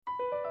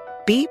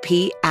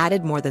BP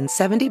added more than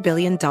 $70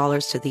 billion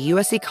to the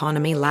U.S.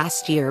 economy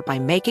last year by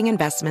making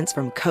investments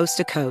from coast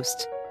to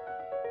coast.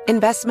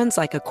 Investments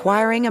like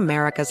acquiring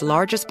America's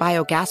largest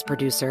biogas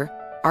producer,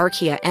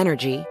 Archaea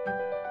Energy,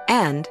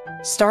 and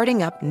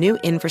starting up new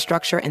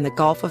infrastructure in the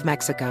Gulf of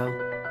Mexico.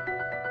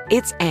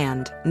 It's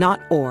and, not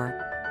or.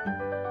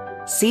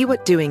 See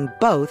what doing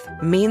both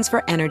means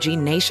for energy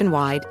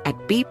nationwide at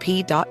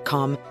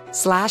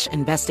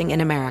bp.com/investing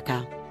in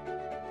America.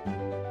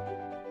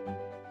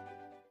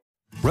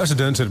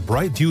 Residents at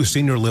Brightview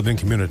Senior Living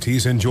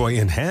Communities enjoy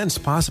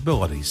enhanced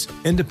possibilities,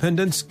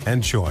 independence,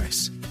 and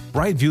choice.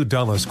 Brightview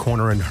Dulles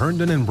Corner in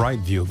Herndon and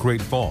Brightview,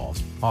 Great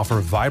Falls, offer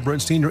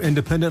vibrant senior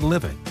independent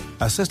living,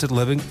 assisted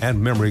living,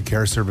 and memory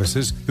care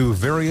services through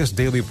various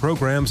daily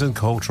programs and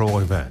cultural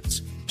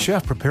events.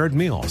 Chef-prepared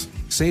meals,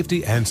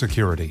 safety and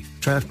security,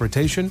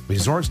 transportation,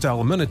 resort-style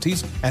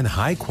amenities, and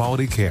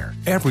high-quality care.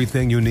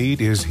 Everything you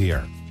need is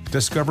here.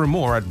 Discover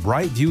more at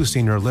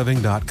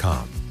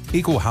brightviewseniorliving.com.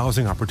 Equal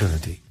housing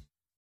opportunity.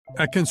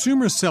 At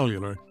Consumer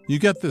Cellular, you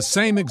get the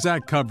same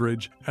exact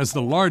coverage as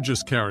the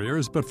largest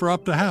carriers, but for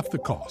up to half the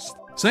cost.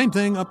 Same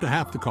thing, up to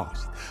half the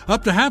cost.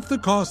 Up to half the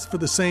cost for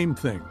the same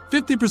thing.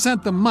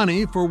 50% the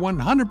money for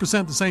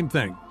 100% the same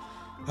thing.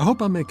 I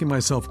hope I'm making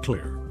myself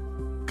clear.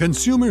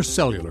 Consumer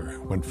Cellular.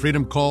 When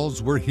freedom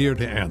calls, we're here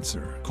to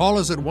answer. Call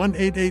us at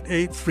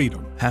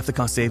 1-888-FREEDOM. Half the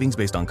cost savings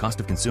based on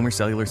cost of Consumer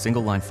Cellular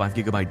single-line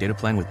 5GB data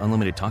plan with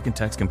unlimited talk and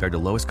text compared to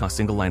lowest cost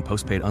single-line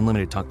postpaid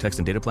unlimited talk, text,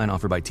 and data plan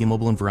offered by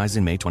T-Mobile and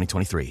Verizon May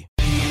 2023.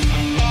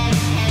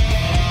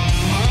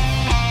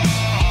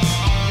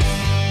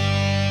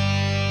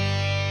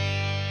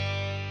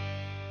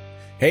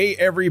 Hey,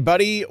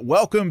 everybody.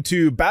 Welcome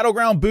to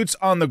Battleground Boots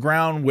on the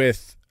Ground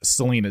with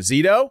Salena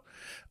Zito.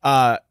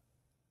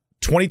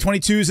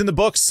 2022 is in the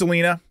books,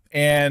 Salena,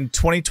 and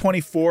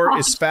 2024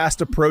 is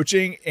fast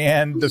approaching,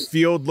 and the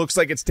field looks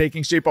like it's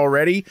taking shape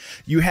already.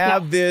 You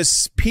have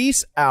this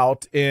piece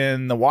out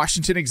in the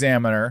Washington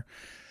Examiner.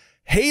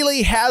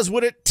 Haley has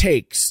what it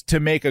takes to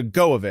make a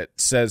go of it,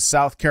 says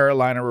South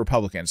Carolina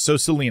Republicans. So,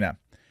 Salena,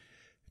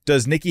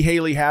 does Nikki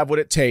Haley have what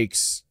it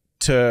takes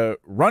to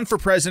run for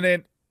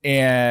president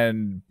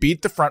and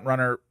beat the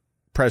frontrunner,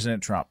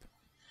 President Trump?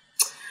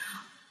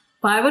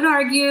 Well, I would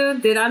argue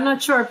that I'm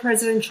not sure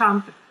President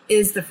Trump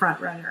is the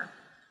front runner.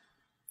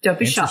 Don't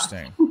be shocked.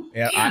 Interesting.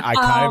 Yeah, I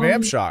kind of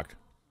am shocked.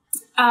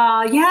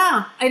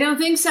 Yeah, I don't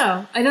think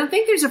so. I don't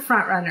think there's a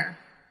front runner.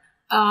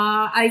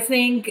 I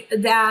think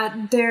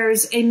that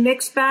there's a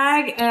mixed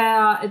bag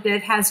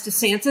that has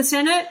DeSantis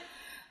in it,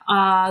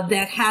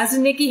 that has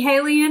Nikki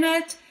Haley in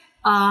it,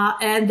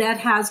 and that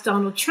has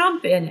Donald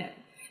Trump in it.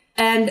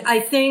 And I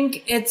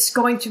think it's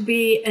going to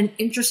be an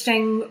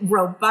interesting,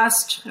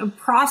 robust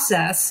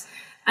process.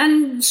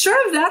 And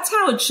sort of that's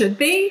how it should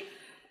be.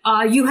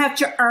 You have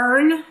to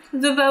earn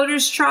the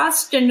voters'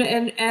 trust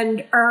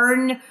and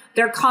earn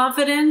their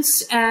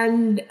confidence,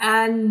 and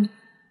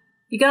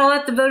you got to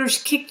let the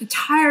voters kick the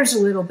tires a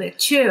little bit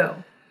too.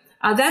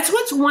 That's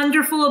what's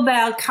wonderful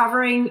about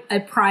covering a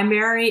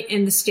primary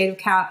in the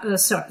state of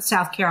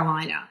South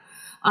Carolina.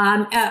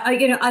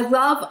 I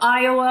love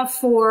Iowa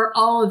for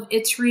all of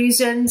its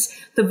reasons.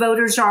 The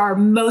voters are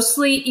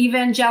mostly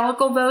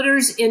evangelical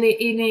voters in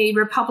a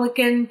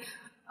Republican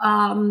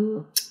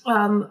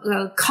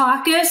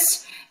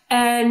caucus.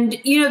 And,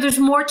 there's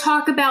more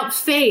talk about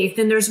faith,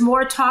 and there's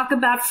more talk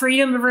about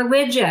freedom of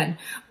religion,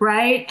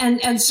 right?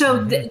 And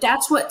so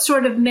that's what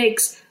sort of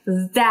makes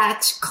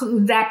that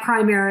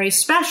primary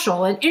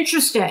special and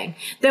interesting.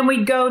 Then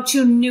we go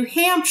to New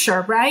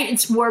Hampshire, right?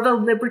 It's more of a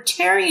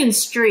libertarian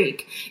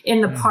streak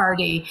in the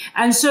party.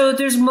 And so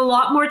there's a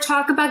lot more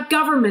talk about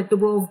government, the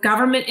role of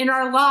government in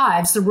our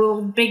lives, the role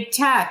of big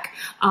tech,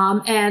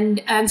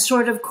 and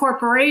sort of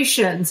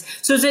corporations.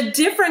 So it's a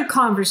different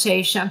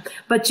conversation,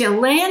 but you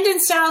land in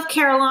South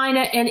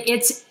Carolina and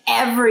it's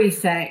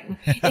everything.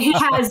 It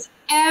has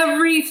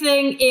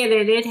everything in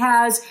it. It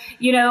has,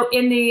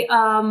 in the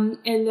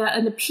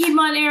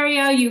Piedmont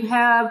area, you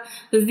have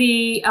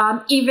the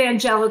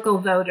evangelical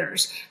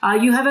voters.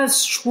 You have a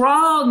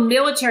strong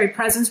military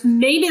presence,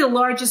 maybe the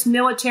largest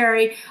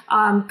military,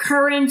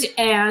 current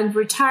and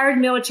retired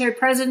military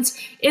presence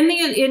in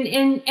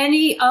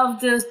any of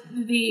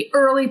the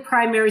early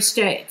primary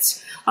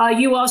states.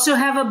 You also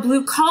have a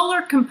blue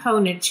collar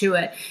component to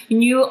it,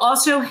 and you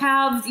also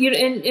have,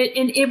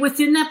 and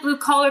within that blue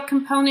collar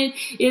component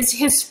is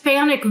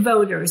Hispanic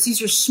voters.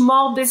 These are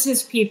small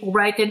business people,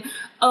 right, that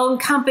own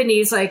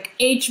companies like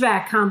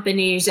HVAC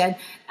companies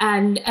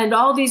and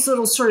all these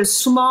little sort of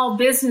small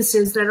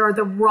businesses that are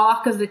the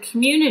rock of the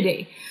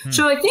community.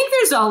 So I think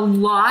there's a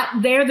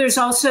lot there. There's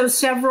also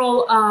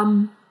several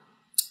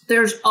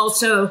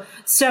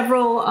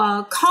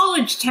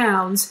college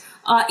towns.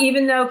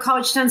 Even though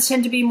college towns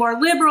tend to be more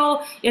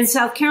liberal, in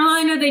South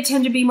Carolina, they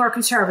tend to be more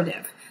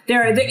conservative.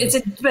 It's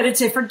a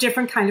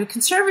different kind of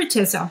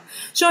conservatism.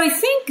 So I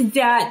think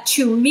that,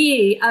 to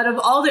me, out of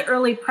all the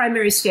early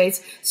primary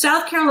states,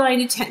 South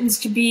Carolina tends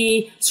to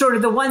be sort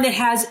of the one that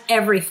has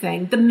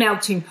everything, the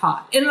melting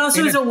pot. And it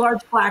also has a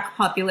large black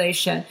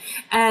population.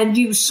 And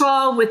you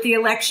saw with the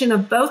election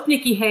of both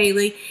Nikki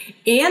Haley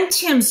and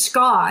Tim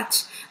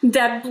Scott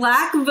that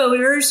black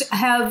voters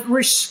have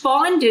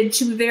responded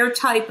to their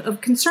type of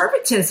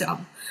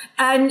conservatism.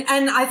 And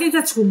I think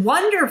that's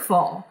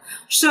wonderful.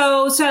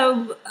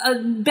 So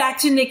back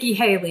to Nikki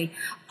Haley.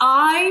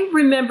 I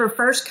remember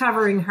first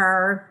covering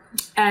her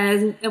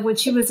and when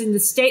she was in the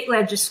state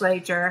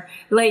legislature,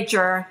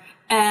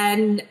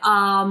 and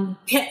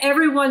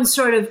everyone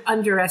sort of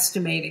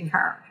underestimating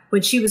her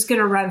when she was going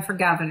to run for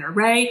governor,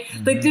 right?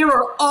 Mm-hmm. Like there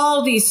were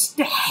all these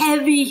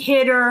heavy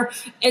hitter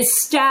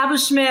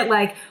establishment,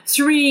 like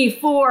 3,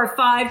 4,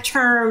 5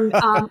 term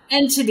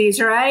entities,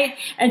 right?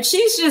 And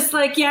she's just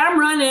like, yeah, I'm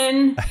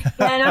running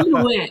and I'm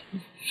going to win.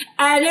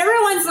 And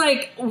everyone's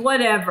like,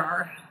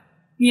 whatever,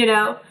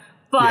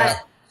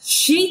 but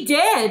she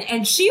did.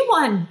 And she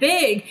won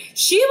big.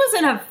 She was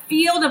in a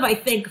field of, I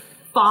think,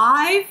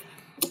 5.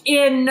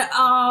 In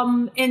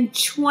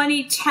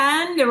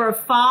 2010, there were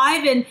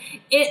 5, and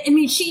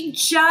she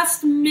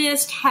just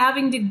missed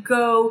having to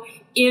go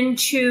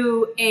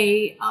into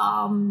a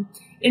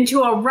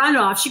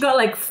runoff. She got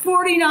like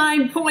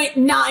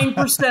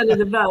 49.9% of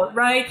the vote,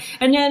 right?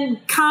 And then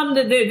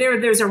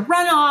there's a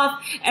runoff,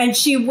 and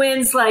she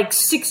wins like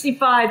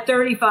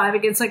 65-35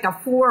 against like a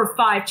 4 or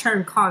 5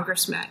 term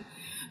congressman.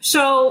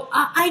 So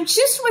I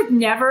just would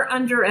never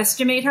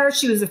underestimate her.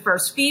 She was the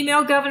first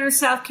female governor of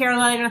South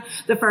Carolina,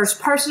 the first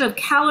person of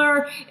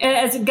color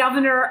as a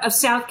governor of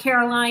South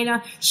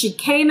Carolina. She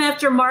came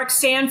after Mark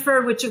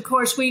Sanford, which of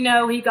course we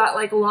know he got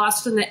like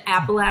lost in the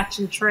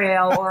Appalachian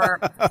Trail or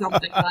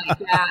something like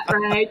that,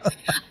 right?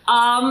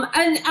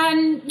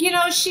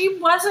 And she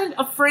wasn't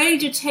afraid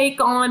to take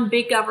on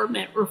big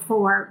government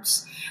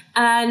reforms.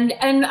 And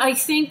I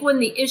think when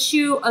the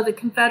issue of the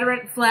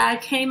Confederate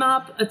flag came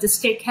up at the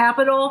state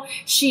capitol,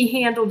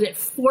 she handled it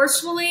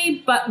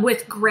forcefully, but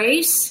with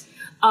grace,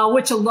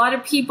 which a lot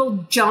of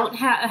people don't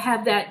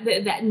have that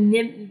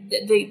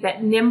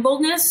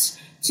nimbleness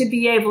to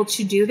be able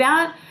to do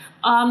that.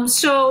 I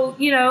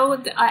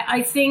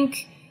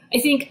think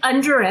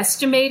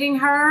underestimating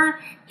her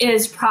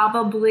is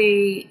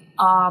probably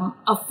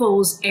a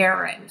fool's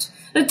errand.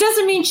 That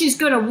doesn't mean she's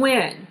going to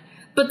win,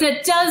 but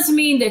that does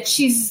mean that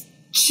she's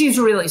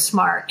really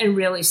smart and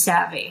really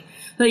savvy.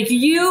 Like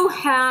you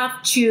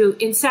have to,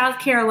 in South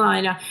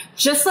Carolina,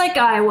 just like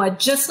Iowa,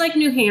 just like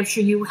New Hampshire,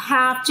 you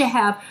have to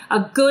have a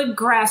good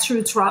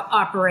grassroots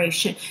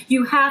operation.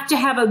 You have to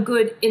have a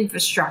good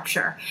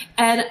infrastructure.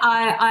 And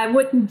I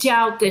wouldn't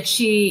doubt that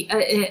she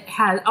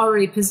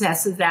already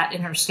possesses that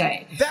in her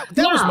state. That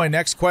was my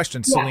next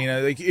question, Salena.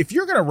 Yeah. Like, if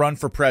you're going to run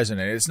for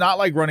president, it's not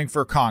like running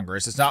for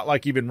Congress. It's not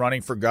like even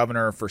running for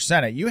governor or for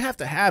Senate. You have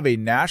to have a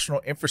national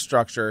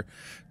infrastructure,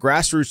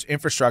 grassroots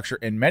infrastructure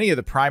in many of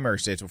the primary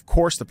states, of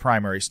course the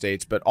primary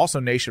states, but also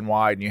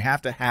nationwide. And you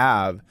have to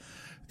have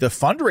the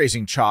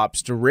fundraising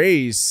chops to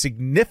raise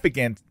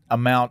significant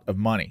amount of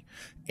money.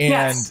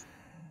 And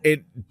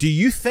do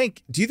you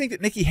think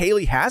that Nikki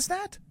Haley has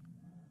that?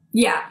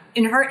 Yeah,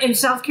 in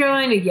South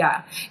Carolina,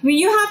 yeah. I mean,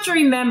 you have to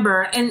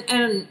remember, and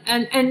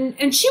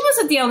she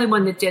wasn't the only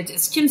one that did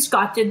this. Tim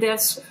Scott did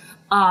this.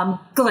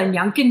 Glenn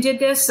Youngkin did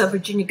this, the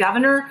Virginia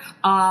governor.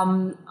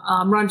 Ron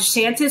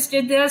DeSantis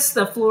did this,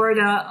 the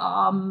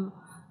Florida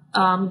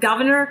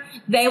governor.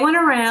 They went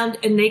around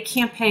and they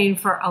campaigned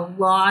for a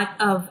lot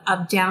of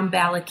down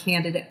ballot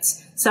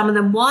candidates. Some of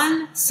them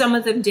won, some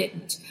of them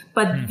didn't.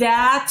 But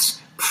that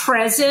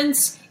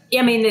presence,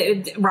 I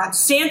mean, Ron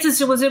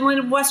DeSantis was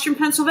in Western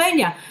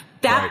Pennsylvania.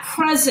 That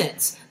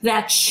presence,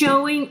 that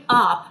showing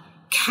up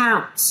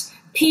counts.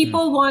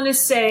 People want to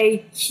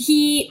say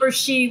he or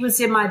she was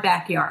in my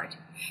backyard.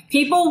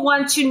 People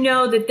want to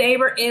know that they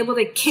were able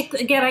to kick,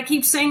 again, I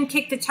keep saying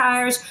kick the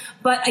tires,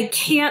 but I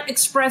can't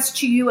express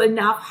to you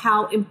enough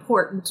how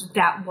important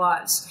that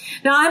was.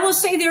 Now, I will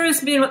say there has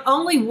been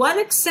only one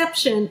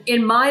exception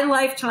in my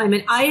lifetime,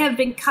 and I have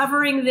been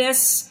covering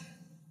this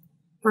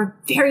for a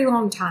very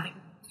long time.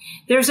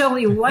 There's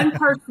only one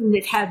person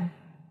that had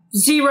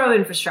zero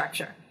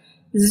infrastructure,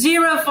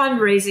 zero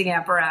fundraising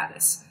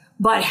apparatus,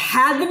 but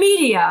had the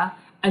media,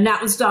 and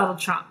that was Donald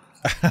Trump.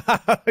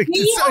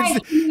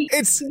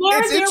 It's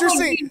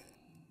interesting.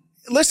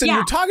 Listen,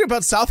 you're talking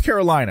about South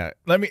Carolina.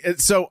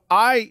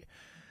 I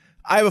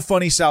have a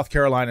funny South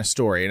Carolina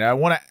story, and I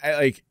want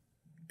to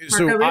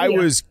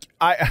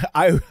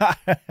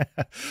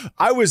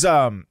I was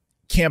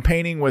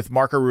campaigning with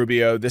Marco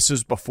Rubio. This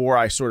was before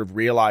I sort of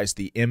realized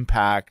the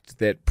impact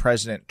that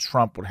President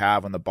Trump would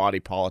have on the body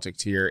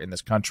politics here in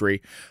this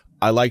country.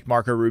 I liked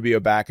Marco Rubio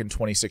back in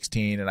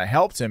 2016, and I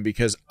helped him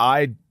because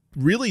I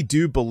really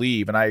do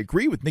believe, and I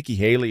agree with Nikki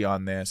Haley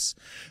on this,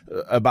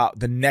 about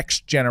the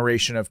next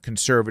generation of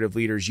conservative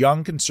leaders,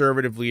 young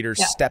conservative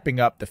leaders stepping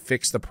up to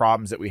fix the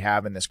problems that we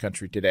have in this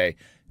country today.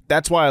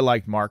 That's why I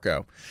liked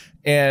Marco.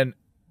 And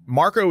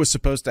Marco was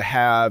supposed to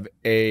have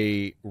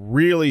a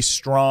really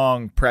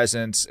strong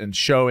presence and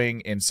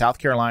showing in South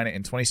Carolina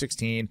in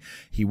 2016.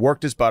 He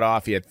worked his butt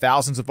off. He had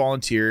thousands of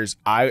volunteers.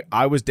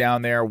 I was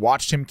down there,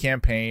 watched him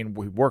campaign.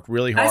 We worked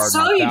really hard. I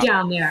saw you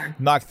down there.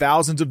 Knocked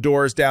thousands of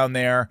doors down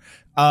there.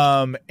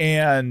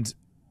 And,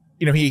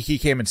 he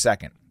came in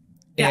second.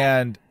 Yeah.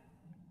 And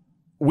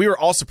we were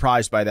all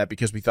surprised by that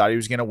because we thought he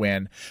was going to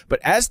win. But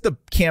as the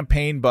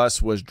campaign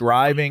bus was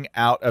driving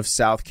out of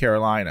South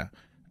Carolina,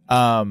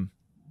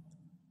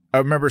 I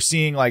remember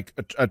seeing like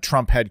a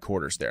Trump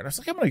headquarters there. And I was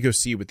like, I'm going to go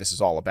see what this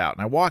is all about.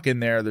 And I walk in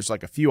there. There's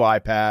like a few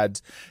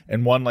iPads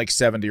and one like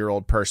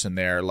 70-year-old person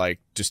there, like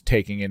just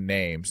taking in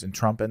names. And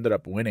Trump ended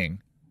up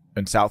winning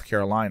in South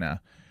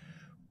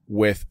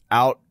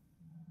without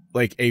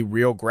like a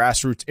real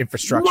grassroots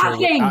infrastructure.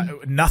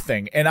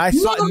 Nothing. And I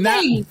thought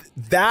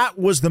that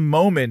was the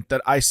moment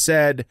that I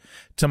said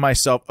to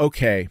myself,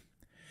 okay,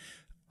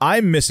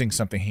 I'm missing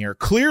something here.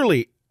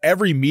 Clearly,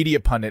 every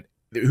media pundit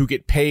who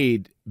get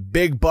paid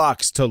big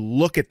bucks to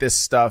look at this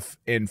stuff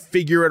and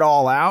figure it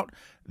all out,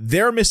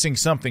 they're missing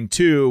something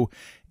too.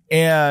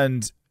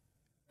 And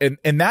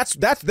that's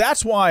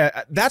why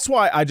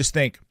I just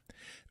think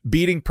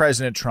beating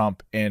President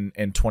Trump in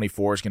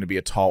 24 is going to be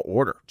a tall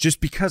order.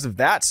 Just because of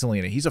that,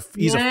 Salena. He's a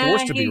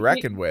force to be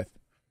reckoned with.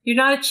 You're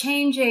not a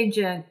change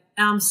agent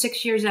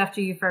 6 years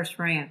after you first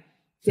ran.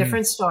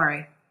 Different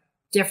story.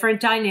 Different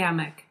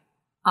dynamic.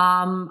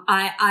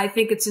 I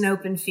think it's an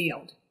open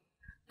field.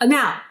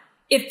 Now,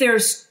 if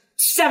there's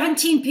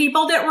 17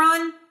 people that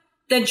run,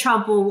 then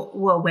Trump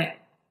will win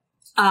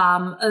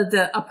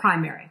a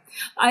primary.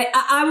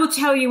 I will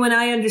tell you, when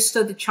I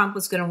understood that Trump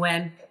was going to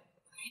win,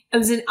 it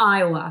was in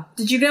Iowa.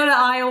 Did you go to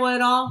Iowa at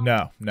all?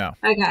 No.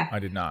 Okay. I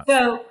did not.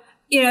 So,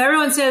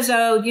 everyone says,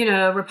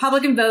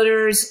 Republican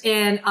voters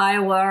in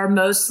Iowa are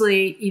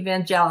mostly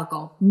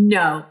evangelical.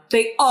 No,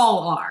 they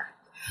all are.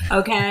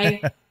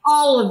 Okay?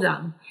 All of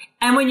them.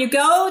 And when you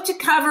go to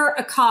cover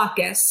a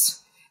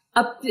caucus,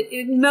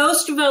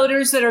 most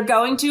voters that are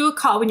going to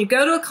when you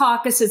go to a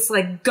caucus, it's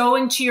like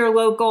going to your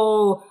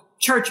local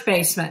church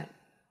basement.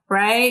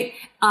 Right?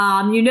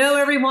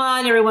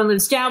 Everyone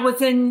lives down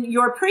within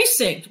your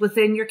precinct,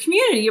 within your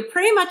community. You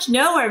pretty much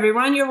know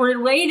everyone. You're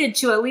related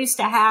to at least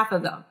a half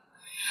of them.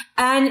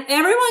 And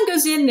everyone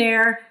goes in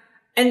there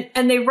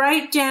and they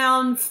write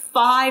down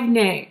 5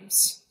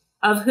 names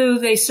of who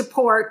they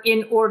support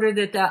in order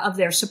of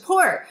their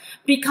support.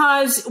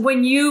 Because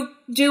when you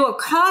do a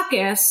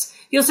caucus,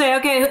 you'll say,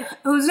 okay,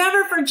 who's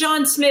ever for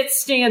John Smith,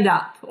 stand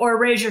up or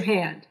raise your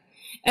hand.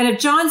 And if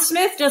John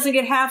Smith doesn't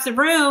get half the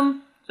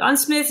room, John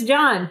Smith's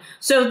done.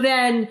 So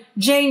then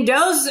Jane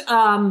Doe's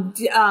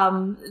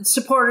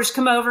supporters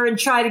come over and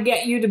try to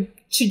get you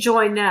to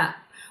join them,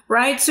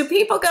 right? So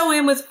people go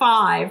in with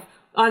 5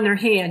 on their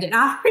hand. And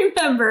I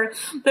remember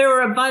there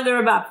were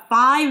about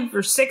 5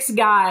 or 6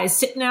 guys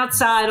sitting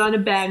outside on a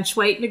bench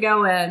waiting to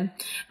go in.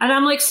 And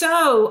I'm like,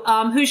 so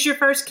who's your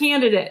first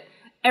candidate?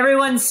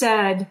 Everyone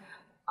said,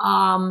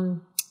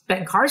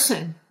 Ben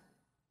Carson.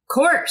 Of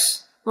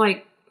course. I'm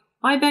like,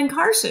 why Ben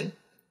Carson?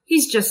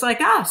 He's just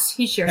like us.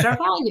 He shares our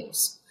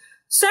values.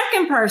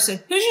 Second person.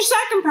 Who's your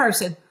second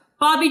person?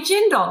 Bobby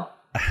Jindal.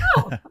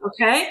 Oh,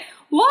 okay.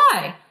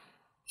 Why?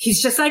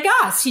 He's just like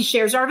us. He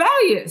shares our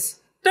values.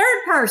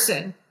 Third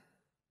person.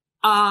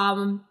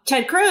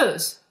 Ted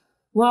Cruz.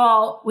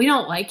 Well, we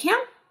don't like him,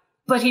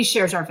 but he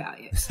shares our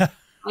values.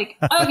 Like,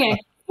 okay.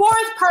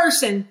 Fourth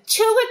person,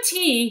 to a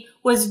T,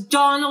 was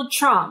Donald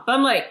Trump.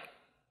 I'm like,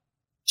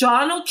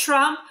 Donald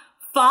Trump,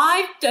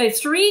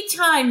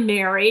 3-time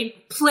married,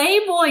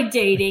 Playboy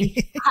dating,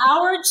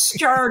 Howard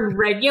Stern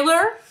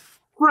regular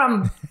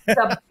from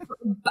the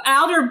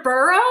outer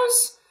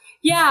boroughs.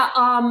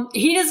 Yeah,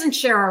 he doesn't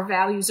share our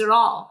values at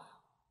all,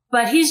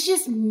 but he's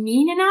just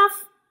mean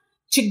enough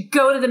to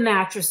go to the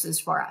mattresses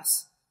for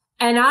us.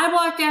 And I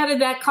walked out of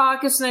that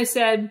caucus and I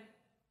said,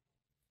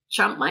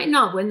 Trump might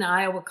not win the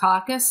Iowa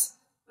caucus,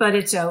 but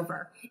it's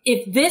over.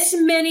 If this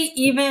many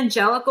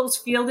evangelicals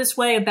feel this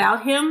way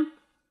about him,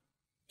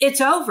 it's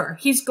over.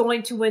 He's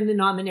going to win the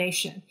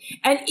nomination.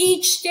 And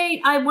each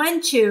state I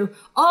went to,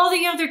 all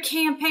the other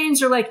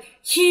campaigns are like,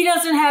 he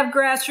doesn't have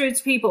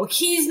grassroots people.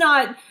 He's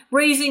not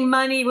raising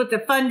money with the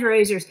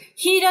fundraisers.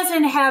 He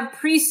doesn't have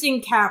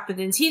precinct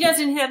captains. He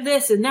doesn't have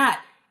this and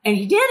that. And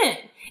he didn't.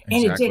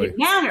 And It didn't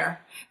matter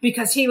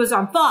because he was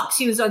on Fox.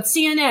 He was on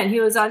CNN. He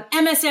was on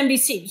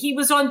MSNBC. He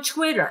was on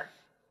Twitter.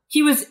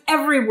 He was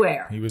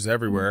everywhere.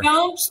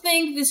 Don't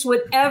think this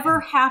would ever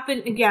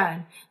happen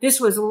again.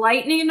 This was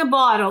lightning in a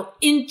bottle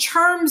in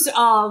terms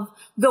of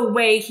the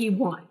way he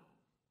won,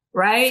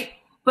 right?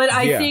 But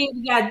I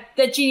think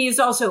that genie is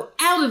also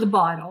out of the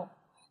bottle.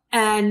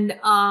 And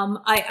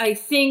I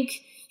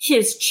think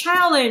his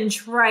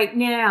challenge right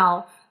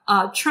now,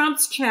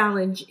 Trump's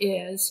challenge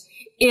is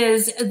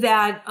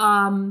that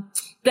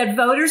that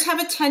voters have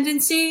a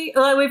tendency.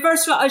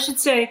 First of all, I should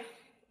say,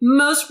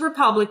 most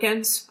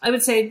Republicans, I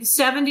would say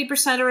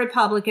 70% of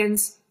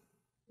Republicans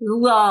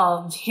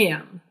loved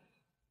him.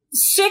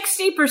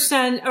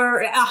 60%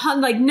 or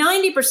like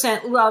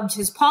 90% loved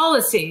his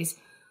policies.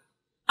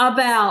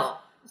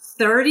 About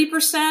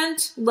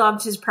 30%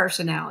 loved his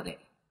personality.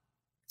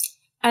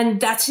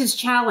 And that's his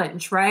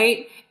challenge,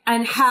 right?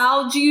 And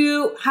how do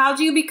you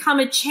become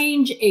a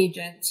change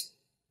agent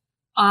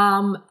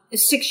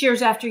 6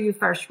 years after you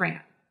first ran?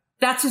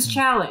 That's his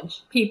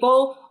challenge.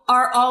 People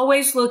are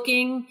always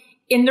looking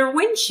in their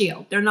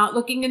windshield. They're not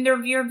looking in their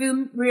rear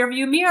view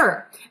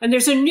mirror. And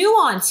there's a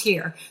nuance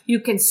here. You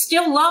can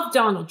still love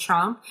Donald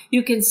Trump.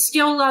 You can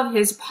still love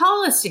his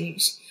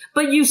policies,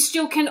 but you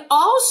still can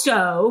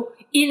also,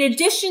 in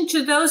addition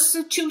to those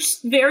two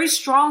very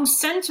strong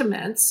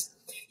sentiments,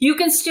 you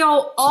can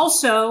still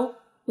also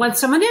want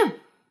someone new.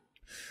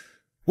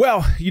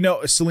 Well,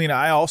 Salena,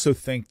 I also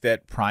think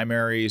that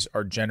primaries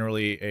are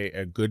generally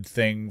a good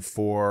thing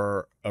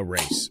for a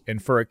race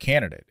and for a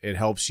candidate. It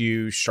helps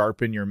you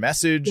sharpen your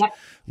message. Yep.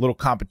 Little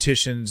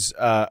competition's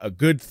a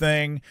good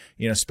thing.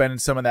 Spending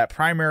some of that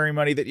primary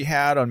money that you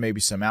had on maybe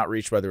some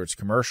outreach, whether it's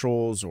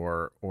commercials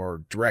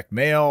or direct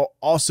mail,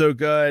 also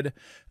good.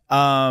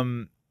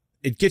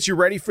 It gets you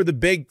ready for the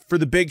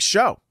big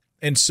show.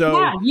 And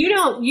so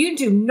you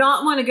do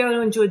not want to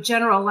go into a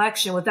general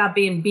election without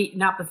being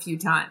beaten up a few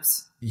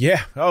times.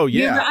 Yeah. Oh,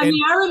 yeah.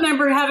 I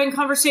remember having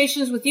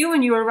conversations with you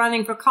when you were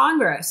running for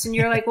Congress, and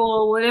you're like,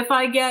 well, what if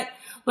I get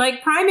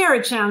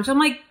primary challenge? I'm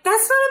like,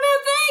 that's not a bad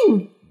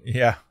thing.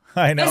 Yeah,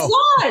 I know.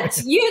 It's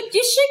not. You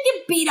should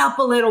get beat up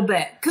a little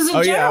bit because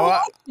in general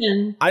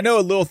election. I know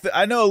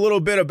a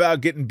little bit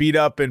about getting beat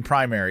up in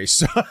primaries.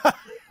 So.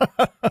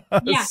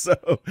 Yeah.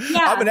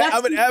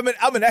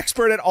 I'm an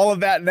expert at all of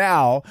that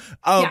now.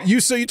 You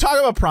talk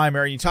about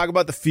primary, you talk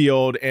about the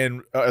field,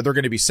 and are there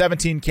going to be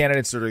 17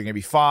 candidates, or are there going to be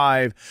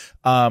 5?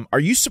 Are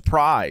you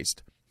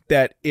surprised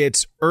that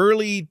it's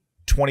early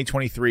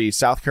 2023?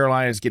 South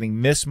Carolina is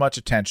getting this much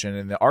attention,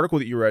 and the article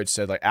that you wrote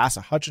said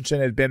Asa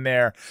Hutchinson had been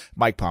there,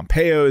 Mike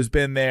Pompeo has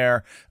been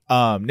there,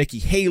 Nikki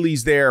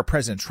Haley's there,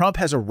 President Trump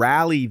has a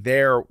rally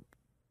there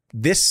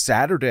this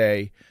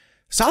Saturday.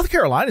 South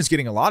Carolina is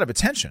getting a lot of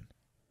attention.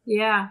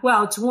 Yeah,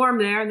 well, it's warm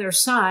there and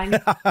there's sun.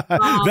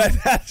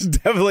 That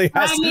definitely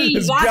has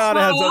got to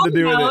have something to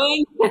do with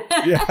it.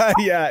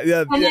 Yeah.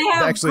 And they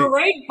have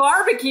great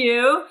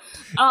barbecue.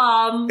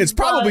 It's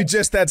probably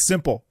just that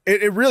simple.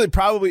 It really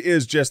probably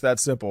is just that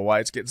simple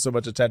why it's getting so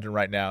much attention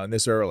right now and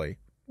this early.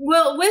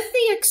 Well, with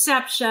the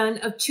exception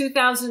of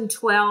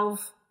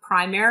 2012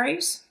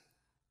 primaries,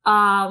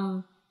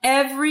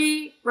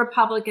 every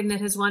Republican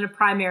that has won a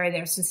primary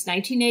there since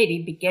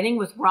 1980, beginning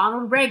with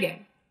Ronald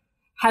Reagan,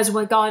 has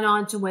gone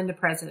on to win the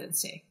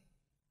presidency.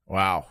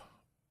 Wow.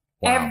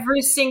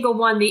 Every single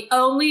one. The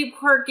only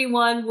quirky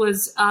one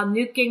was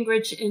Newt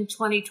Gingrich in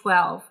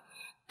 2012.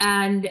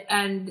 And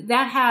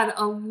that had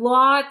a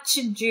lot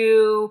to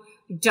do.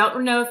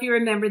 Don't know if you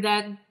remember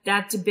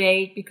that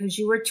debate because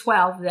you were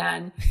 12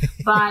 then.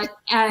 But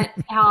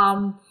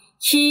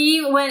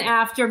he went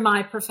after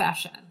my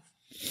profession.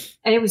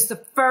 And it was the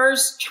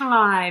first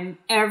time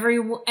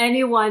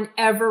anyone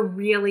ever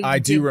really I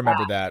do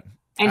remember that.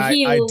 And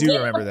he I lit do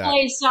remember the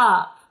place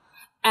up.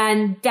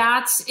 And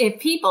that's, if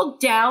people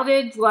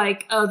doubted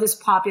this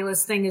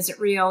populist thing isn't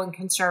real and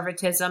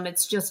conservatism,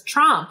 it's just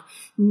Trump.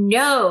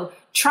 No,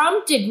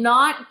 Trump did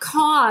not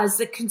cause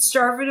the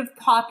conservative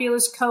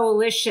populist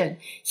coalition.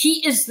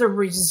 He is the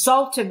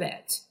result of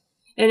it.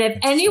 And if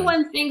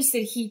anyone thinks that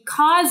he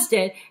caused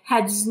it,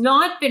 has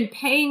not been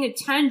paying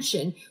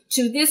attention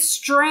to this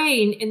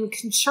strain in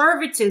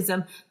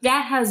conservatism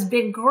that has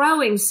been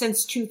growing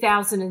since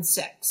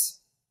 2006.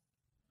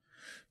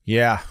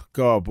 Yeah.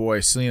 Oh, boy.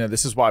 Salena,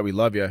 this is why we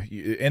love you.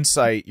 Your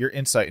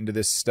insight into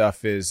this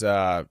stuff is,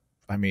 I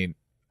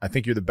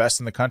think you're the best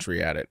in the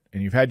country at it.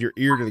 And you've had your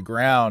ear to the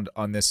ground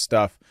on this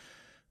stuff,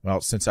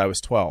 well, since I was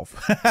 12.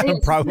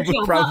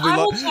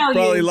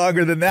 Probably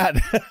longer than that.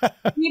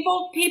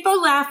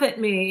 People laugh at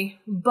me,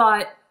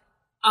 but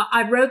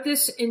I wrote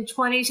this in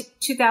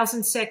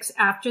 2006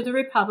 after the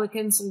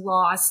Republicans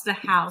lost the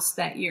House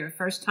that year,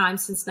 first time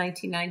since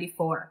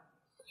 1994.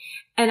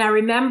 And I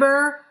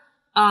remember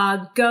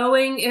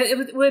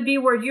it would be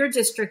where your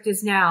district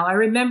is now. I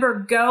remember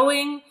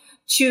going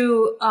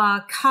to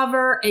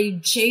cover a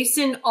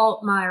Jason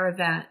Altmaier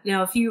event.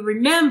 Now, if you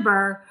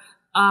remember,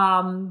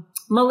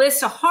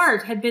 Melissa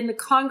Hart had been the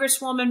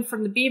congresswoman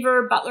from the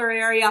Beaver Butler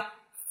area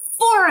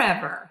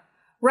forever,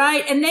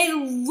 right? And they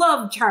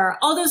loved her.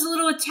 All those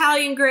little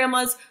Italian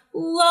grandmas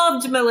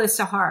loved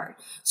Melissa Hart.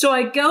 So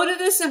I go to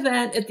this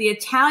event at the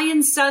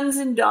Italian Sons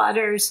and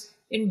Daughters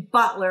in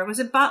Butler. Was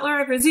it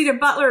Butler? It was either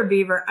Butler or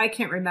Beaver. I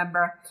can't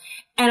remember.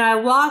 And I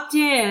walked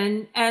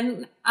in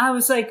and I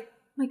was like,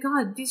 oh my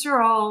God, these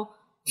are all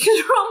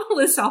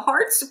Melissa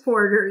Hart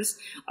supporters.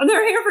 And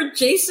they're here for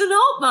Jason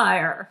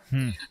Altmaier.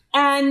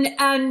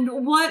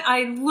 And what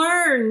I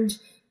learned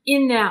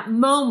in that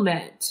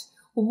moment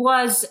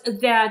was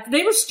that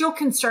they were still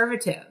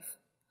conservative.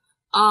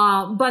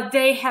 But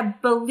they had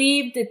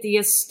believed that the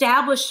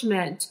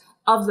establishment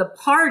of the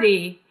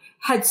party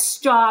had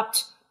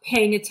stopped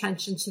paying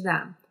attention to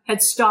them,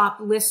 had stopped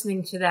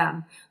listening to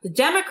them. The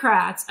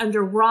Democrats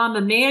under Rahm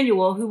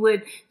Emanuel, who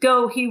would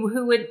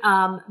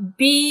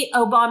be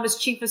Obama's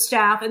chief of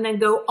staff and then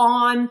go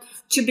on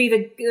to be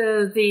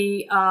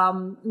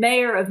the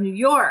mayor of New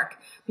York.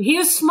 But he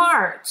was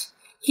smart.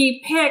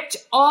 He picked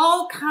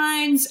all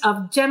kinds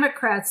of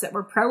Democrats that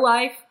were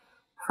pro-life,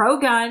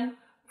 pro-gun,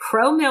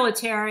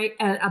 pro-military,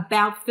 and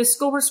about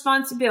fiscal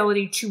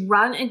responsibility to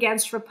run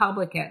against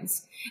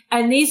Republicans.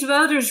 And these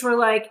voters were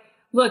like,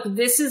 look,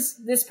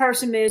 this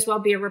person may as well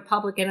be a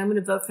Republican. I'm going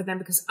to vote for them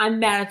because I'm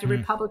mad at the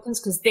Republicans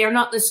because they're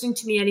not listening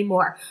to me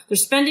anymore. They're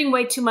spending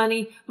way too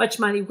much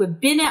money. We've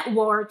been at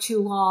war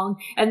too long,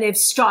 and they've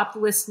stopped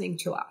listening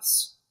to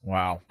us.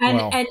 Wow.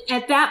 And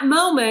at that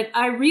moment,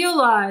 I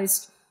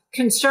realized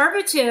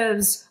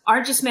conservatives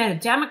aren't just mad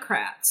at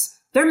Democrats.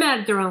 They're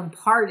mad at their own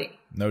party.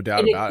 No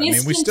doubt about it. I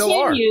mean, we still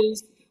are.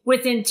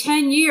 Within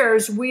 10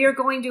 years, we are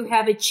going to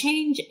have a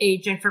change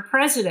agent for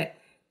president.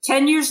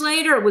 10 years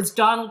later, it was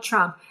Donald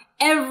Trump.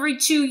 Every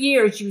 2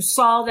 years, you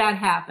saw that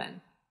happen.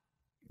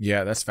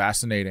 Yeah, that's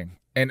fascinating.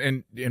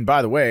 And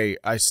by the way,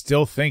 I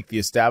still think the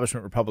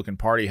establishment Republican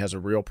Party has a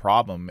real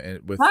problem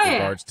with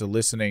regards to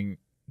listening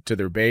to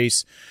their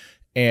base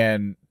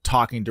and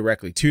talking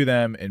directly to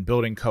them and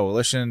building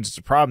coalitions. It's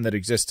a problem that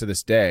exists to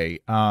this day.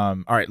 All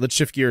right, let's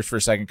shift gears for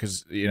a second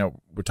because,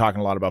 we're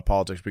talking a lot about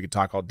politics. We could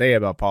talk all day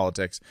about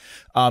politics.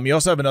 You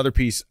also have another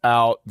piece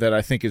out that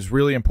I think is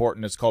really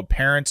important. It's called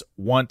Parents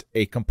Want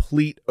a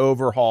Complete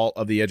Overhaul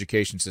of the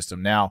Education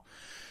System. Now,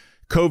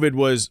 COVID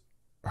was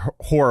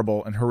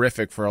horrible and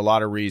horrific for a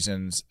lot of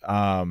reasons.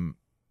 A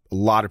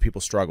lot of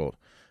people struggled.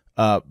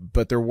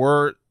 But there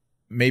were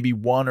maybe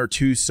one or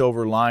two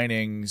silver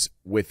linings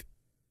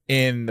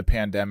within the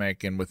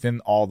pandemic and within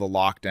all the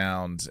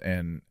lockdowns.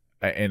 And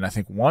I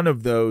think one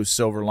of those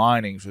silver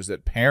linings was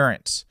that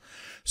parents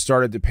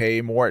started to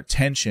pay more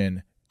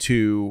attention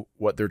to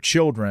what their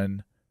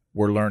children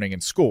were learning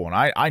in school. And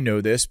I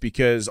know this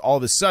because all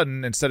of a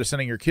sudden, instead of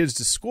sending your kids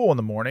to school in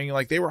the morning,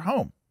 like they were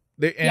home.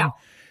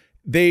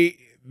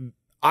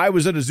 I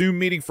was at a Zoom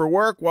meeting for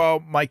work while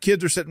my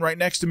kids are sitting right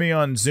next to me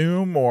on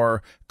Zoom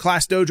or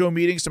Class Dojo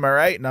meetings to my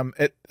right. And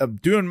I'm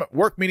doing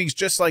work meetings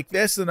just like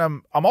this. And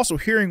I'm also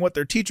hearing what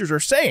their teachers are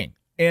saying.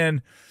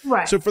 And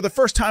so for the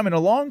first time in a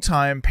long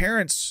time,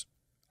 parents,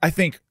 I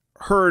think,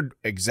 heard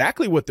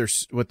exactly what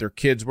their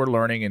kids were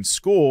learning in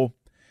school.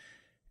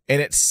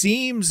 And it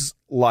seems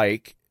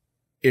like,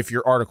 if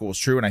your article is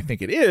true, and I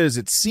think it is,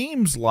 it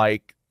seems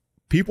like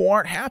people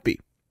aren't happy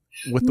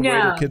with the way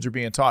their kids are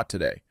being taught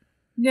today.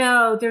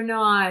 No, they're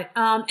not.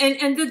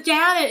 And the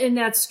data in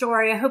that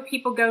story, I hope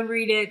people go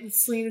read it.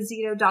 It's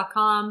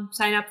SalenaZito.com.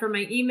 Sign up for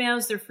my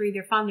emails. They're free.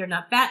 They're fun. They're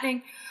not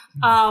fattening.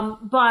 I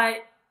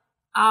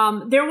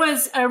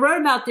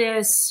wrote about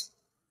this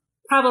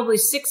probably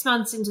 6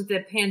 months into the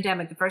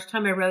pandemic, the first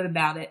time I wrote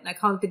about it, and I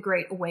call it the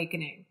Great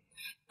Awakening.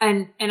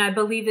 And I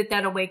believe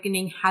that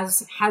awakening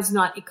has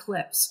not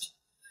eclipsed,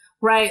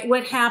 right?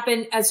 What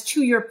happened, as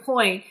to your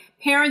point,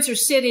 parents are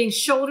sitting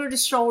shoulder to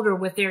shoulder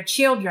with their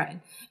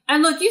children.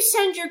 And look, you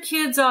send your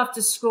kids off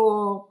to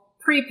school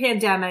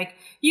pre-pandemic,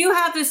 you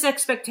have this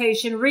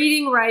expectation,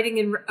 reading, writing,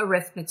 and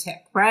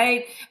arithmetic,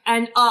 right?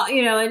 And,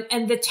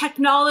 and the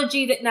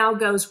technology that now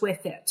goes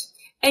with it.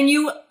 And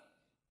you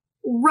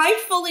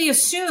rightfully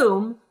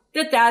assume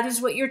that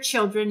is what your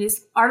children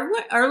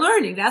are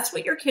learning. That's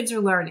what your kids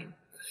are learning.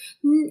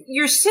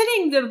 You're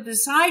sitting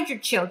beside your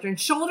children,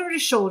 shoulder to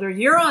shoulder.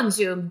 You're on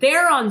Zoom.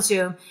 They're on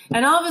Zoom.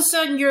 And all of a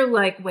sudden you're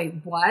like, wait,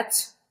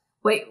 what?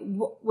 Wait,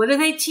 what are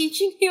they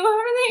teaching you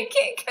over there?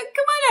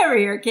 Come on over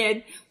here,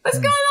 kid. What's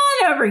going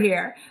on over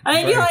here? And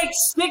then you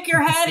stick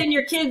your head in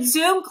your kid's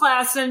Zoom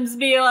class and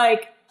be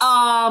like,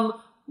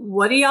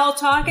 what are y'all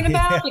talking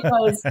about?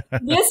 Because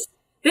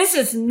this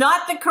is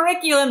not the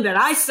curriculum that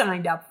I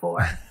signed up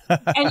for.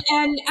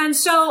 And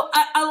so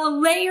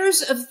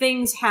layers of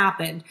things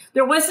happened.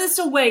 There was this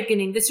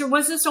awakening. There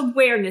was this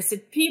awareness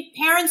that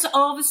parents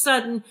all of a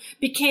sudden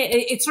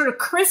it sort of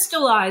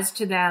crystallized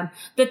to them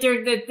that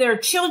their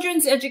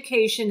children's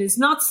education is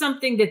not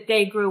something that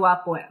they grew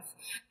up with.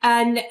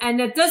 And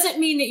that doesn't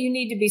mean that you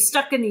need to be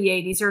stuck in the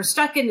 80s or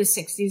stuck in the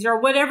 60s or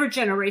whatever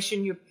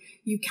generation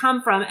you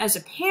come from as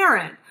a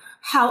parent.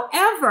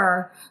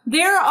 However,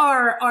 there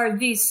are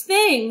these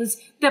things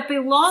that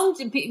belong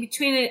to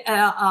between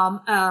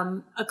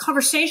a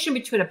conversation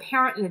between a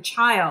parent and a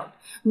child,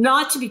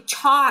 not to be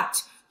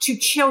taught to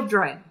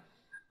children,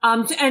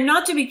 and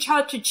not to be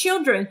taught to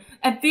children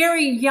at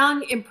very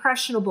young,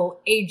 impressionable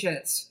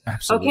ages.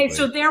 Absolutely. Okay,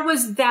 so there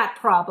was that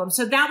problem.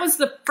 So that was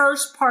the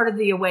first part of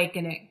the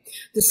awakening.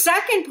 The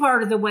second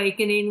part of the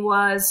awakening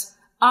was,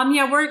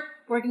 we're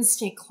going to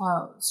stay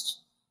closed.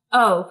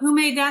 Oh, who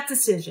made that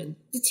decision?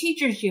 The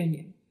teachers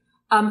union.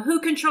 Who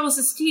controls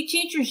the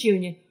teachers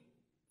union?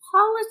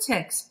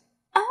 Politics.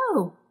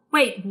 Oh,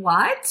 wait,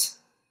 what?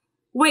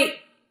 Wait,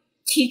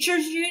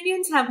 teachers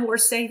unions have more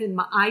say than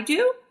I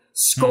do?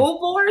 School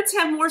boards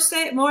have more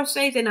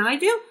say than I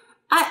do?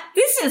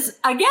 This is,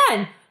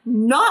 again,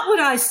 not what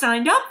I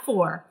signed up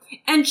for.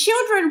 And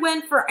children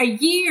went for a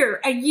year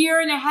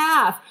and a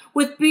half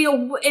with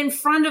being in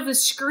front of a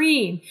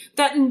screen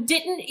that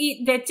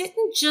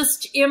didn't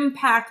just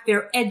impact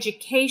their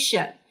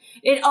education.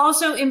 It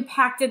also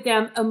impacted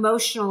them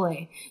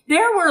emotionally.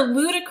 There were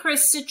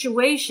ludicrous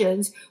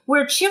situations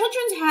where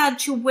children had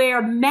to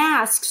wear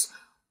masks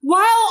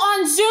while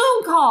on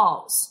Zoom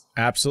calls.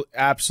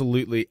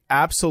 Absolutely.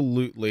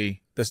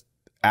 This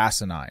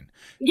asinine.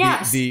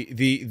 Yes.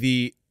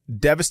 The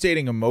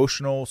devastating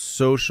emotional,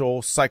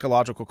 social,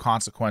 psychological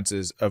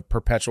consequences of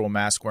perpetual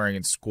mask wearing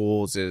in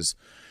schools is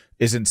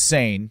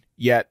insane.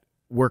 Yet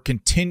we're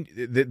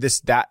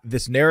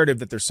this narrative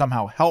that they're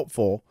somehow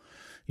helpful.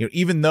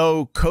 Even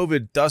though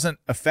COVID doesn't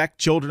affect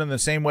children in the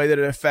same way that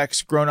it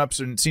affects grown-ups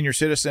and senior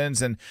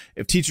citizens, and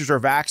if teachers are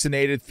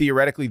vaccinated,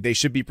 theoretically they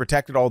should be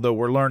protected, although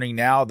we're learning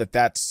now that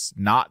that's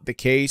not the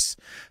case.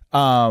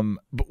 But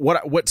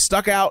what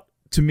stuck out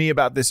to me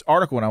about this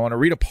article, and I want to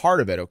read a part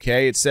of it,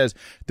 okay? It says,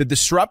 the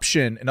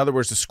disruption, in other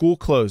words, the school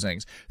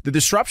closings, the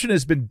disruption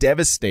has been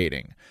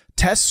devastating.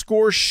 Test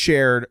scores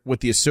shared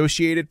with the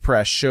Associated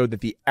Press showed that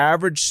the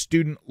average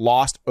student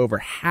lost over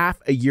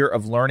half a year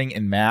of learning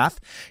in math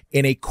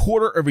and a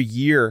quarter of a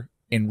year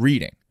in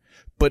reading.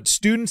 But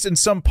students in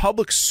some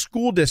public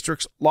school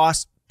districts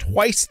lost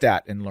twice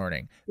that in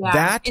learning.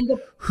 Yeah.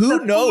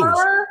 Who knows? The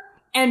poorer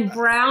and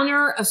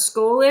browner a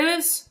school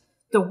is,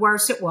 the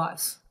worse it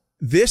was.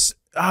 So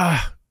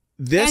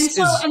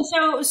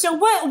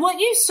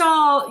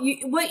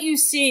what you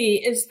see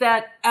is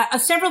that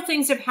several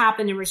things have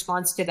happened in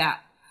response to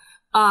that.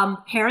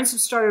 Parents have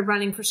started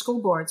running for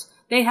school boards.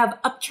 They have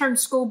upturned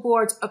school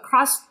boards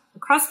across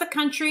the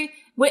country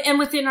and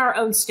within our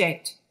own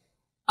state,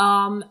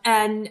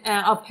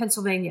 of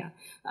Pennsylvania.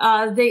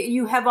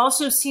 You have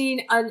also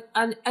seen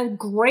a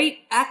great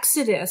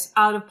exodus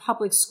out of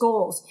public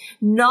schools,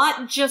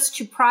 not just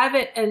to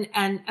private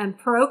and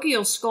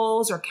parochial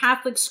schools or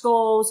Catholic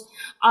schools,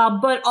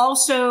 but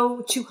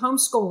also to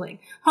homeschooling.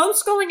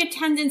 Homeschooling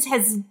attendance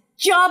has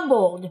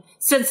doubled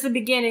since the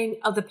beginning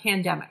of the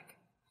pandemic.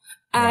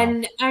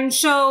 Wow. And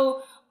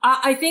so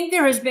I think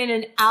there has been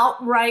an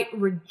outright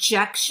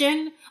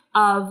rejection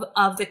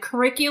of the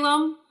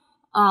curriculum,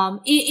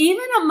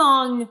 even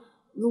among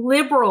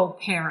liberal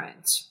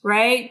parents,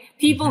 right?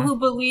 People who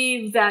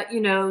believe that,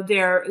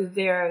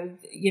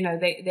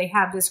 they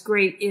have this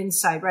great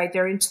insight, right?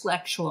 They're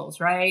intellectuals,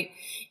 right?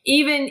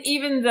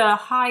 Even the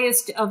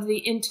highest of the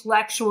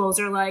intellectuals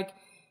are like,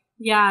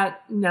 yeah,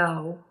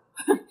 no,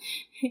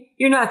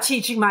 you're not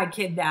teaching my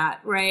kid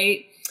that,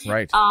 right?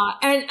 Right.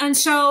 And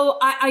so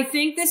I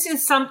think this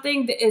is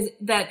something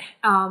that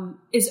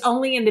is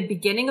only in the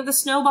beginning of the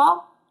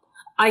snowball.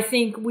 I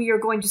think we are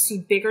going to see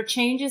bigger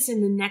changes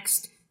in the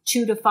next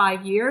 2 to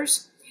 5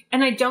 years.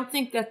 And I don't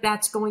think that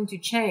that's going to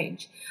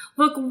change.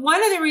 Look,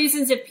 one of the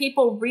reasons if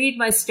people read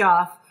my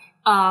stuff,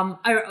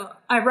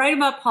 I write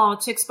about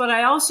politics, but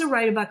I also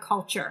write about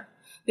culture,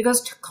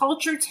 because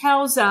culture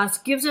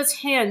gives us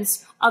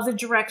hints of the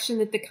direction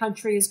that the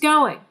country is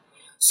going.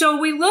 So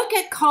we look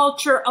at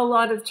culture a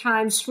lot of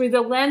times through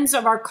the lens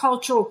of our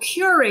cultural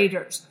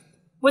curators.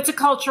 What's a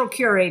cultural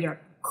curator?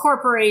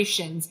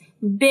 Corporations,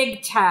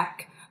 big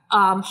tech,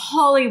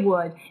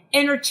 Hollywood,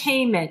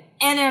 entertainment,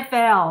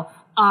 NFL,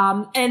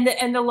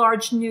 and the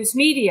large news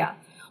media.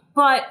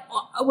 But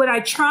what I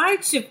try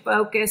to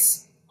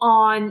focus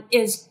on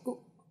is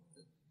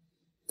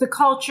the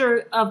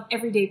culture of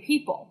everyday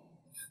people.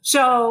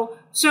 So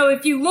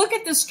if you look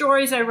at the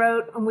stories I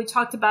wrote, and we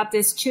talked about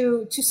this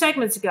two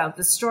segments ago,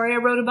 the story I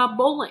wrote about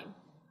bowling.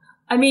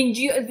 I mean,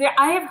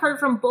 I have heard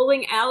from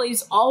bowling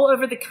alleys all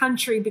over the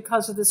country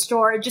because of the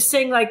story, just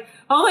saying like,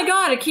 oh my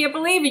God, I can't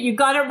believe it. You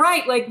got it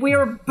right. Like,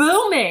 we're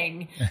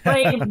booming.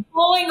 Like,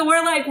 bowling,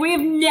 we're like, we've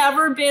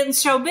never been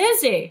so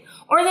busy.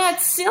 Or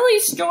that silly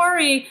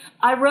story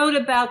I wrote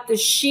about the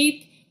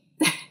sheep.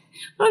 I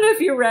don't know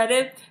if you read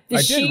it.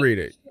 I did read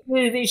it.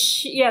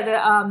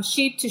 The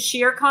sheep to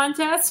shear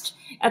contest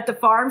at the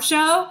farm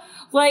show.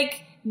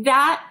 Like,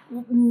 that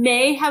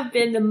may have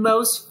been the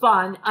most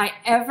fun I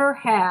ever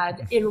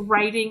had in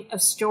writing a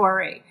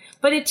story.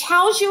 But it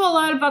tells you a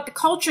lot about the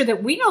culture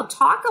that we don't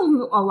talk a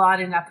lot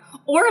enough,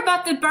 or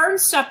about the burn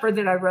supper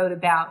that I wrote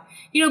about.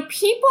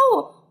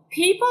 People,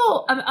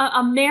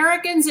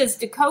 Americans, as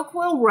de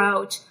Coqueville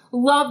wrote,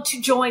 love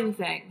to join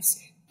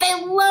things.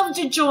 They love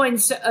to join,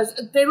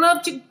 they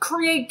love to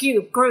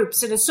create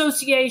groups and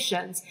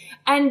associations.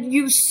 And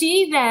you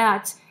see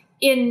that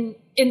in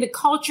the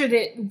culture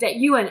that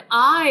you and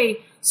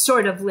I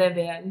sort of live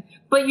in,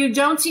 but you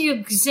don't see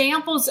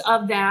examples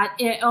of that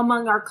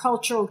among our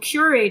cultural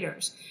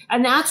curators.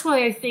 And that's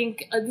why I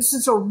think this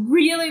is a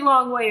really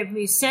long way of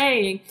me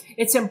saying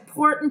it's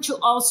important to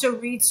also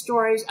read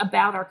stories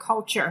about our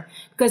culture,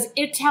 because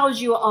it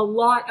tells you a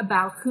lot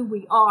about who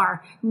we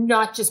are,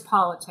 not just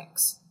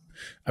politics.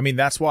 I mean,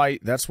 that's why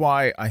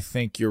I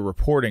think your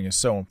reporting is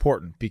so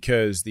important,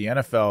 because the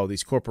NFL,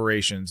 these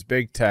corporations,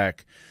 big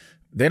tech,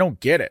 they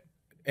don't get it.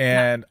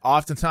 And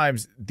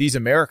oftentimes these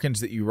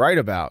Americans that you write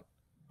about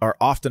are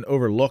often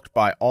overlooked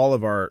by all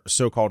of our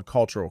so-called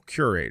cultural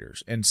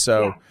curators. And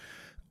so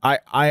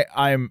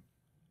I'm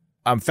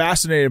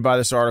fascinated by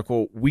this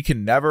article. We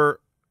can never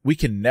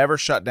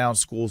shut down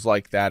schools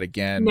like that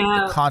again.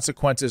 No. The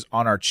consequences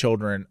on our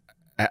children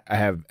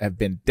have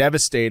been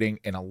devastating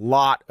in a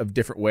lot of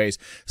different ways,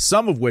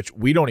 some of which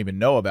we don't even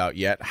know about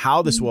yet.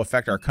 How this will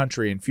affect our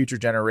country and future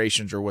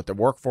generations, or what the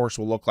workforce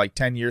will look like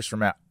 10 years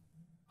from now,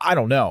 I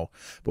don't know.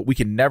 But we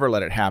can never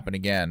let it happen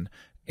again.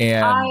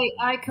 And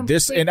I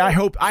completely I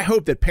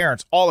hope that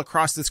parents all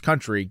across this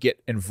country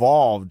get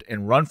involved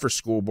and run for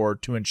school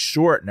board to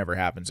ensure it never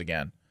happens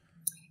again.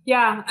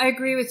 Yeah, I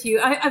agree with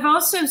you. I've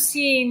also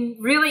seen,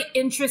 really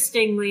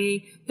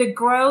interestingly, the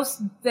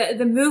growth,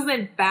 the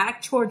movement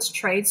back towards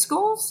trade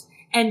schools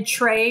and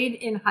trade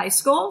in high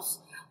schools.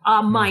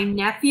 My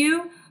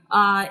nephew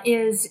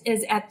is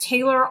at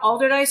Taylor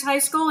Alderdice High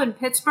School in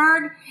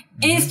Pittsburgh,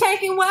 and he's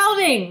taking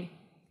welding.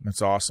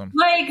 That's awesome.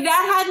 Like,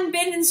 that hadn't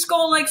been in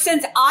school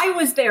since I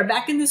was there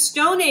back in the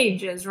Stone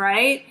Ages,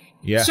 right?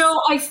 Yeah. So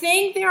I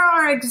think there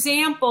are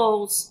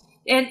examples.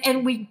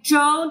 And we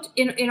don't,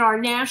 in our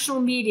national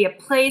media,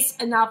 place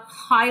enough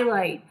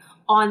highlight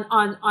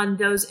on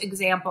those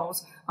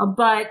examples.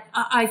 But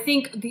I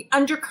think the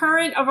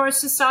undercurrent of our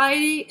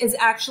society is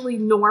actually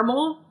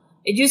normal.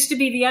 It used to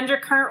be the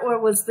undercurrent, or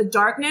it was the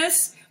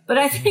darkness. But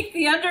I think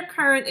the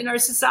undercurrent in our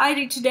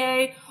society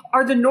today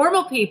are the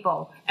normal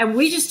people, and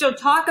we just don't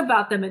talk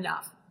about them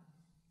enough.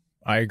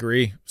 I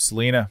agree.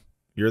 Salena,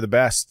 you're the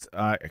best.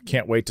 I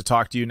can't wait to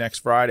talk to you next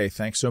Friday.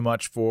 Thanks so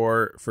much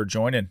for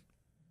joining.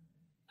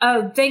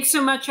 Oh, thanks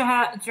so much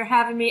for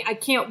having me. I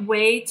can't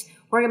wait.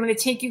 I'm going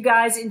to take you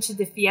guys into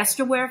the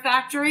Fiesta Ware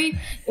Factory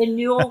in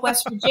Newell,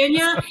 West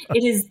Virginia.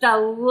 It is the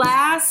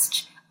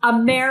last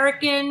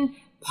American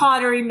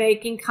pottery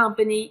making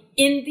company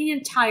in the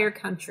entire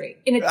country.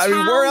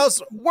 Where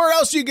else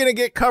are you going to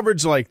get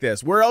coverage like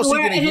this? Where else are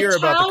you going to hear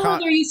about the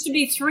there used to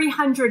be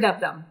 300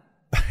 of them.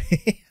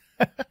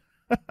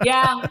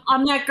 Yeah,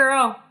 I'm that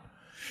girl.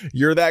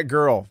 You're that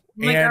girl.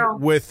 Girl.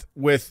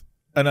 With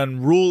an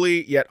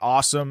unruly yet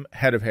awesome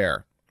head of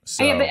hair.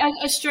 So. Yeah, but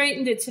I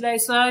straightened it today,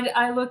 so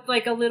I looked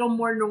like a little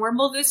more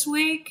normal this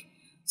week.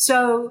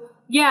 So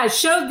yeah,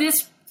 show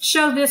this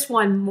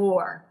one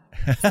more.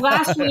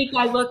 Last week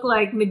I looked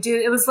like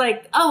Medusa. It was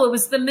like, it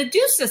was the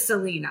Medusa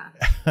Salena.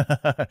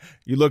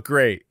 You look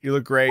great.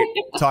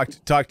 Talk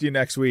to you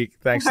next week.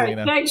 Thanks, All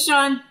Salena. Right, thanks,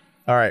 Sean.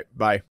 All right,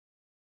 bye.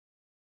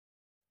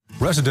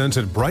 Residents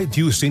at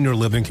Brightview Senior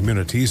Living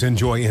Communities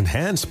enjoy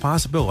enhanced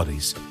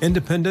possibilities,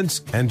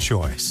 independence, and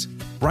choice.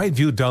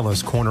 Brightview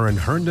Dulles Corner in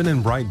Herndon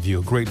and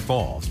Brightview, Great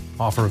Falls,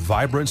 offer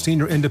vibrant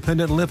senior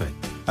independent living,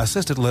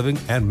 assisted living,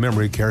 and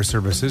memory care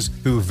services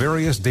through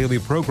various daily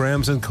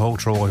programs and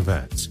cultural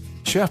events.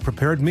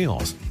 Chef-prepared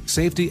meals,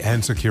 safety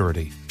and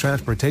security,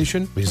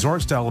 transportation,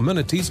 resort-style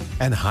amenities,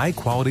 and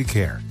high-quality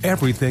care.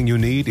 Everything you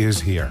need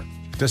is here.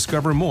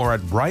 Discover more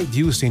at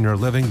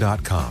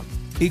brightviewseniorliving.com.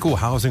 Equal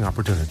housing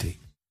opportunity.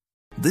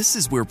 This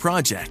is where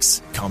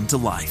projects come to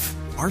life.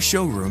 Our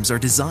showrooms are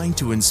designed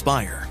to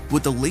inspire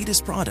with the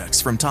latest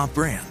products from top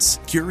brands,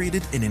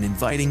 curated in an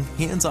inviting,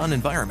 hands-on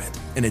environment,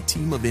 and a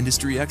team of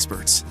industry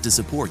experts to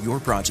support your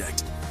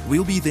project.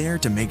 We'll be there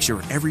to make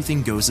sure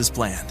everything goes as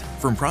planned,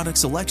 from product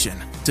selection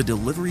to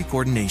delivery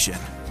coordination.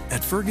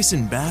 At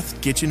Ferguson Bath,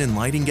 Kitchen, and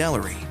Lighting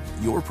Gallery,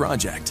 your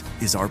project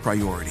is our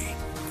priority.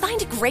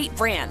 Find great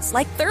brands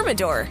like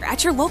Thermador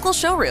at your local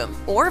showroom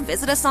or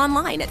visit us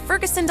online at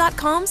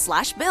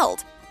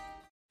ferguson.com/build.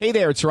 Hey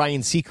there, it's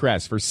Ryan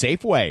Seacrest for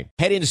Safeway.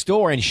 Head in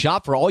store and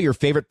shop for all your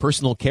favorite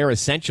personal care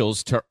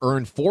essentials to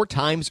earn 4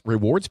 times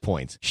rewards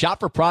points. Shop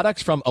for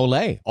products from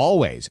Olay,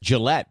 Always,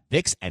 Gillette,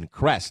 Vicks, and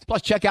Crest.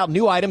 Plus, check out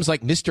new items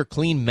like Mr.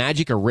 Clean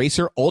Magic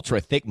Eraser Ultra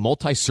Thick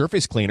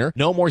Multi-Surface Cleaner.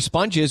 No more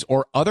sponges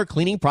or other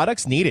cleaning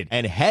products needed.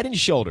 And Head &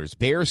 Shoulders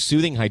Bare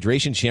Soothing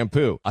Hydration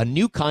Shampoo, a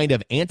new kind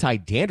of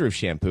anti-dandruff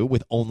shampoo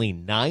with only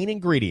 9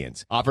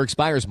 ingredients. Offer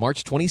expires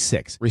March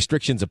 26.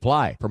 Restrictions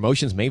apply.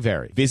 Promotions may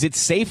vary. Visit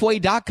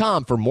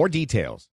Safeway.com for more details.